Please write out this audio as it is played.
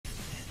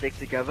stick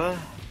together?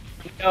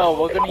 No,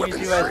 we're gonna use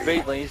you as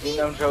bait, lazy.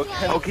 No, I'm joking.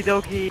 Okie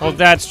dokie. Well,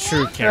 that's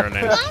true,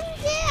 Carolyn.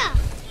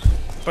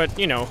 But,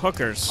 you know,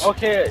 hookers.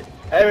 Okay,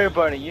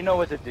 everybody, you know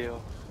what to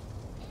do.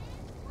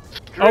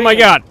 Oh my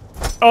god!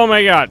 Oh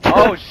my god!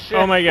 Oh shit!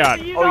 Oh my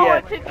god! You know Oh yeah.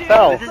 what to do.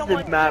 This is the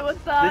Someone map. This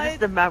suicide. is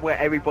the map where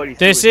everybody's.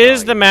 This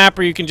is the map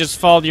where you can just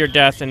fall to your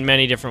death in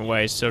many different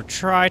ways, so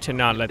try to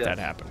not let that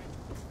happen.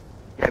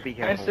 Yeah, be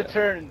careful. Hence the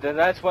turn.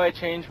 That's why I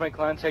changed my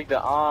clan tag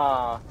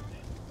to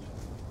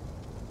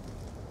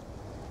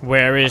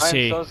Where is I'm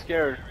he? so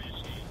scared.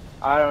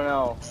 I don't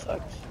know.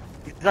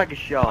 He's like a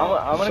shark.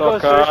 I'm gonna go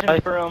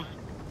searching for him.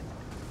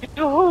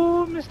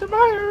 Yoo-hoo, Mr.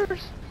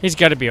 Myers! He's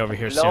got to be over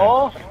here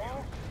No? soon.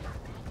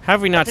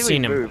 Have we not I think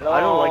seen we him? moved. I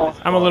don't like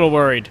this I'm a little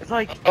worried. It's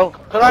like. Oh,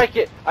 could I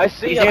get? I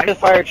see He's him. near the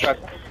fire truck.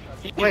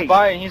 He's Wait,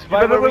 buying. He's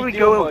buying. Remember when where we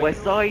go deal, on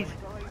west side?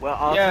 Well,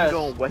 after Yes. we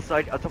go on west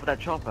side, on top of that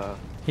chopper.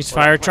 He's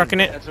fire trucking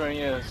it? That's where he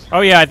is.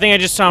 Oh yeah, I think I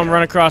just saw him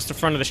run across the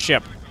front of the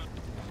ship.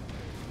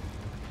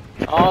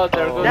 Oh,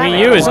 there goes. Me,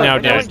 you is now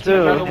another dead.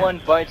 Another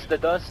one bites the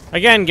dust.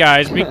 Again,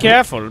 guys, be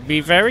careful. Be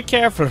very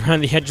careful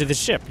around the edge of the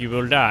ship. You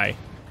will die.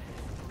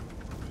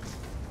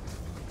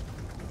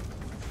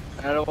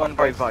 Another one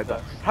bites the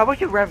dust. How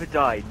would you rather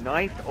die,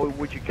 knifed or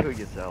would you kill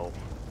yourself?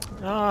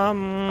 Well,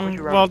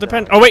 rather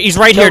depends. Oh wait, he's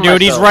right here,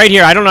 dude. He's right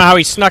here. I don't know how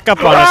he snuck up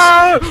on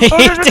us.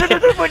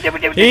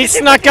 He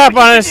snuck up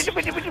on us.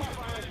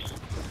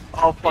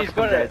 Oh fuck, He's I'm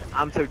gonna- dead.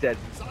 I'm so dead.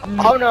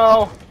 Oh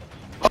no!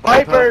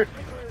 Viper!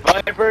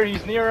 Viper,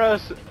 he's near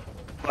us.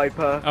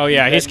 Viper. Oh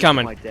yeah, he's dead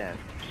coming. my death.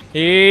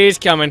 He's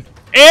coming.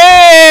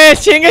 Hey,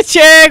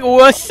 Chingachang!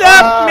 What's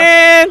up,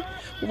 man?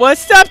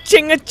 What's up,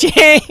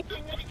 Chingachang?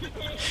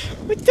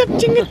 What's up,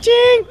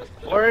 Chingachang?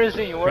 Where is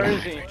he? Where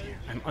is he?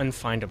 I'm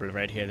unfindable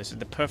right here. This is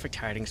the perfect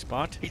hiding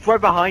spot. He's right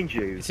behind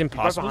you. It's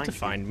impossible right to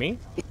behind find me.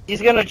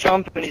 He's gonna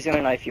jump and he's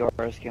gonna knife your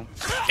rescue.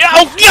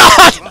 Oh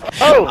god!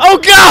 Oh! Oh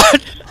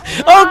god!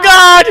 Oh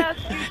god!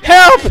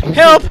 Help!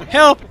 Help!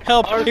 Help!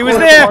 Help! He was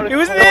there! He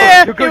was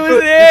there! He was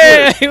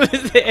there! He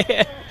was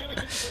there!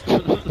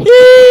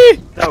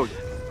 Yee! No,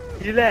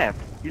 you left.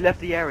 You left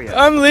the area.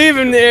 I'm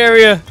leaving the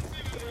area.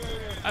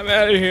 I'm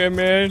out of here,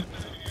 man.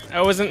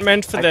 I wasn't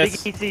meant for I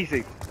this. think he sees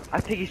you. I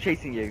think he's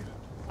chasing you.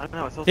 I don't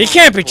know. It's He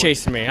can't be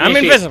chasing me. I'm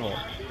Mishi. invisible.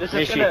 This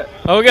is Mishi. gonna.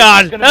 Oh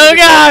god! gonna Oh be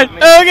god! me.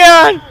 Oh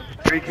god!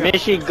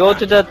 Mishi, go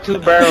to the 2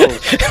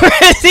 barrels Where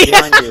is he?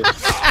 behind you.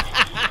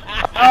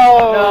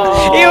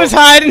 Oh! He was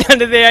hiding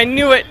under there. I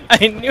knew it.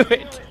 I knew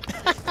it.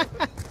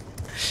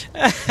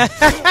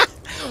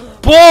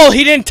 Bull!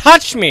 He didn't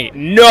touch me.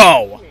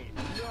 No.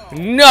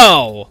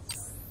 No.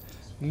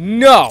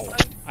 No.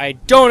 I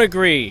don't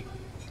agree.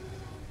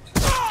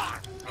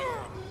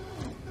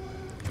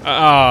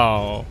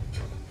 Oh.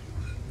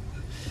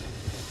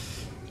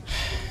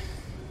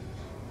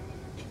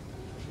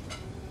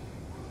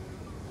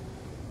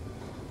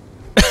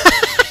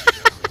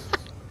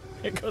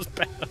 It goes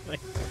badly.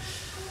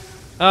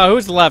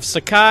 Who's left?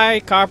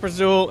 Sakai,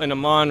 Copperzul, and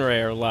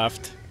Amonre are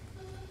left.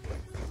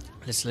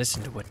 Let's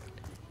listen to what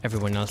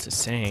everyone else is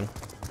saying.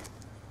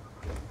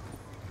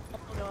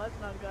 No, that's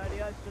not a good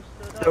idea. I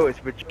just stood up. So it's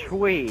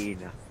between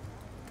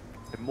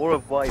the Mora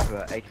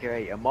Viper,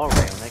 aka Amare on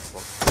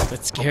Xbox.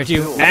 That scared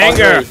you? Oh,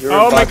 Anger! you're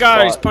Oh a my bug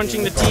god, he's bot.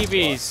 punching the You're a bug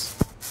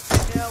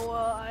TVs. Yeah, well,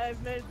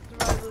 I've made it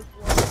survive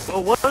this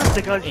long. Well, what is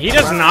the guys? He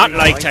does not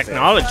like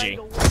technology.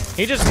 Trying to win.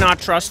 He does not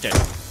trust it.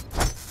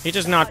 He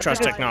does not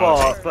trust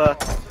technology.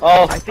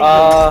 Oh, I think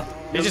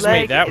He the just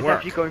leg made that is work.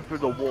 actually going through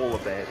the wall a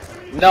bit.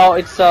 no,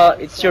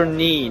 it's your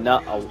knee,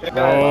 not. Oh,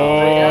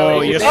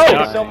 Lazy, you're thank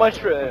stuck. you so much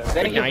for.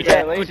 Thank Good you night. for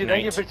that, Good Lazy. Thank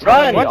you night. for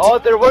Run! telling me. Oh,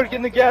 they're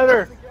working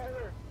together.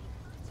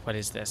 What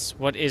is this?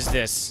 What is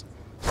this?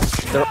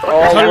 They're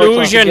all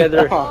Collusion. working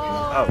together.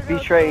 Oh,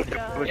 betrayed.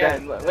 We're Yeah,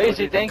 dead.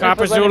 Lazy, thank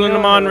Copper you for letting Zul and me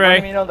know, Amon Ray.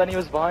 letting me know that he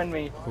was behind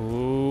me.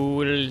 Who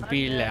will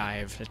be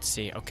live? Let's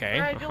see. Okay.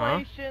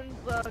 Congratulations,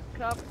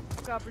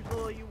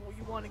 Copperzilla, you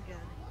won again.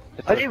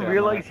 It's I didn't okay,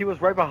 realize he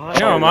was right behind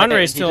No, you. Amon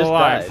Ray's He still just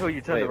alive. Until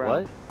you turned Wait,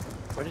 around.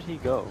 what? Where did he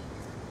go?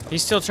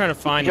 He's still trying to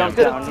find jumped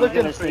him. Could down. have looked,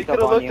 He's gonna in, sneak could up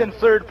have on looked you. in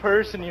third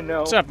person, you know.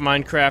 What's up,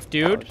 Minecraft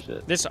dude? Oh,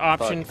 shit. This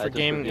option Fuck, I for just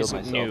gaming revealed isn't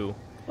myself. new.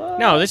 What?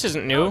 No, this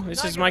isn't new. No, This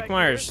not is get Mike back here.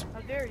 Myers. How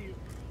dare you?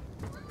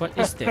 What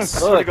is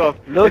this? Look,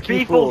 Look, you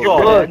the fool. people's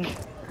on. Look.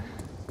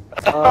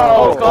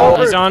 Oh,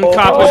 Copper. He's on Oh,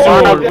 Copper oh,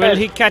 Zul. okay. Will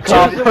he catch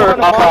Copper, him?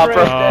 Copper.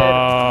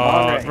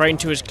 Oh, right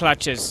into his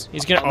clutches.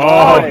 He's gonna. Oh,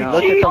 Oh.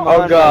 look at the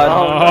Oh,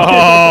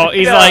 God. Oh,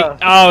 he's like,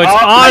 oh, it's Oh,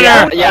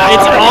 honor. yeah.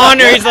 It's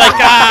honor. He's like,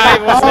 ah,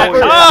 it was Copper,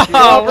 that. Oh,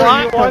 Copper,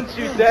 he what? wants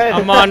you dead.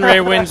 Amon Ray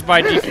wins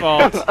by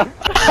default.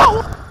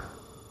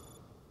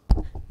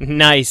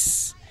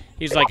 Nice.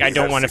 He's like, I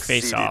don't want to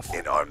face off.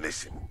 In our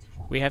mission.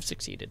 We have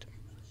succeeded.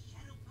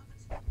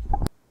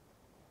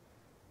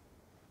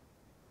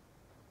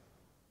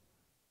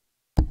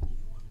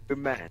 Good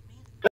man.